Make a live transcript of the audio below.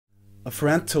A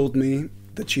friend told me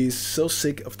that she is so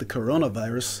sick of the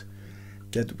coronavirus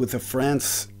that with her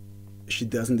friends she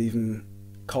doesn't even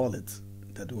call it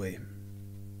that way.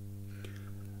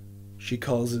 She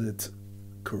calls it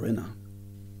Corinna.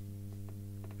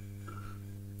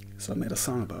 So I made a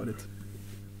song about it.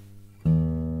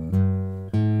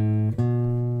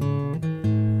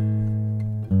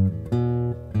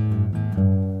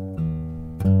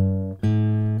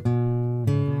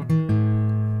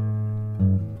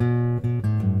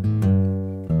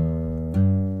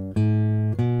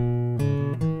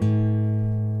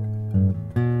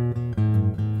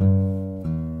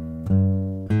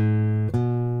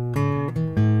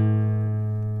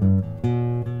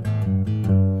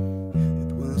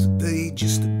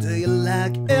 Just a day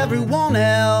like everyone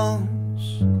else.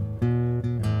 I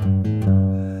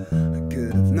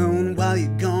could have known while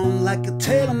you're gone like a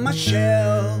tail on my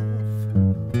shelf.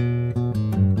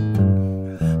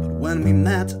 But when we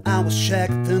met I was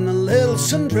shacked in a little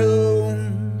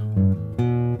syndrome.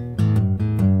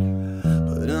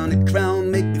 Put on a crown,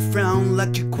 make me frown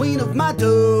like a queen of my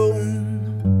dome.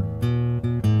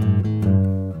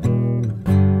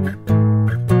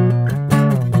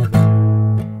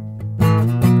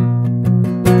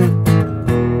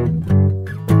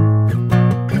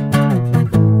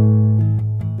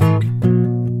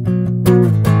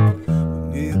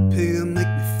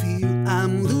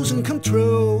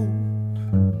 Control.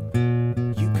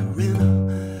 You Corinna,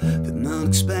 did not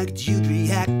expect you'd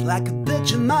react like a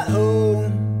bitch in my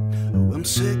home. Oh, I'm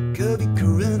sick of you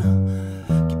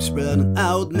Corinna, keep spreading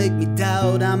out, make me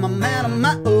doubt I'm a man on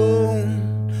my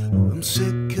own. Oh, I'm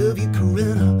sick of you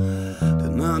Corinna,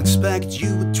 did not expect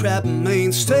you would trap me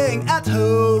in staying at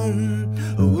home.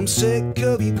 Oh, I'm sick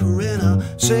of you Corinna,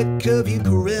 sick of you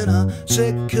Corinna,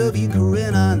 sick of you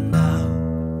Corinna now.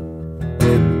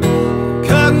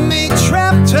 Cut me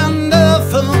trapped under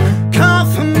full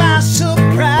cover my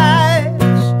surprise.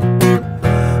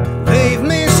 Leave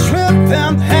me stripped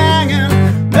and hanging,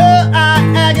 but I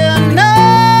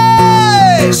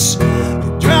agonize.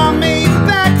 You draw me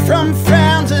back from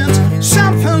friends, it's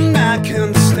something I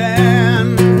can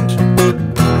stand.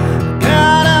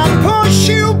 Gotta push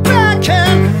you back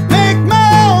and make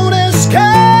my own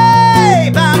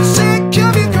escape. I'm sick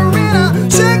of you Corinna,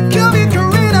 sick of you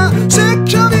Corinna,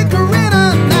 sick of you Corinna.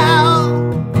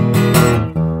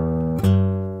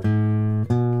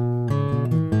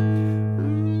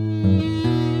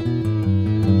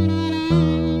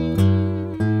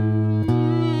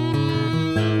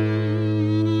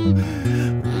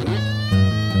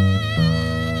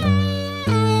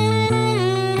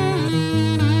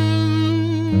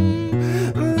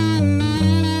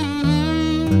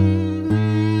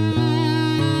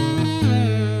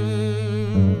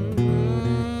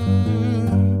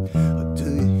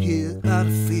 I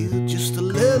feel just a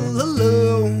little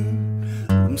alone.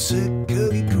 I'm sick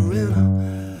of you Corinna,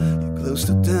 you're close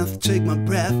to death, take my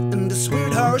breath in this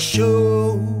weird horror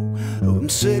show. Oh, I'm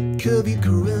sick of you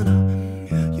Corinna,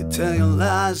 you tell your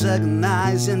lies,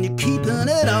 agonize, and you're keeping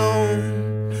it on.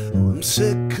 Oh, I'm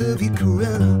sick of you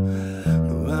Corinna,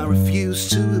 no I refuse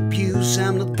to abuse,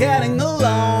 I'm not getting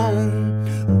along.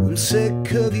 Oh, I'm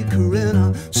sick of you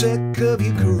Corinna, sick of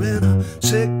you Corinna,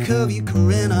 sick of you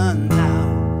Corinna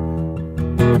now.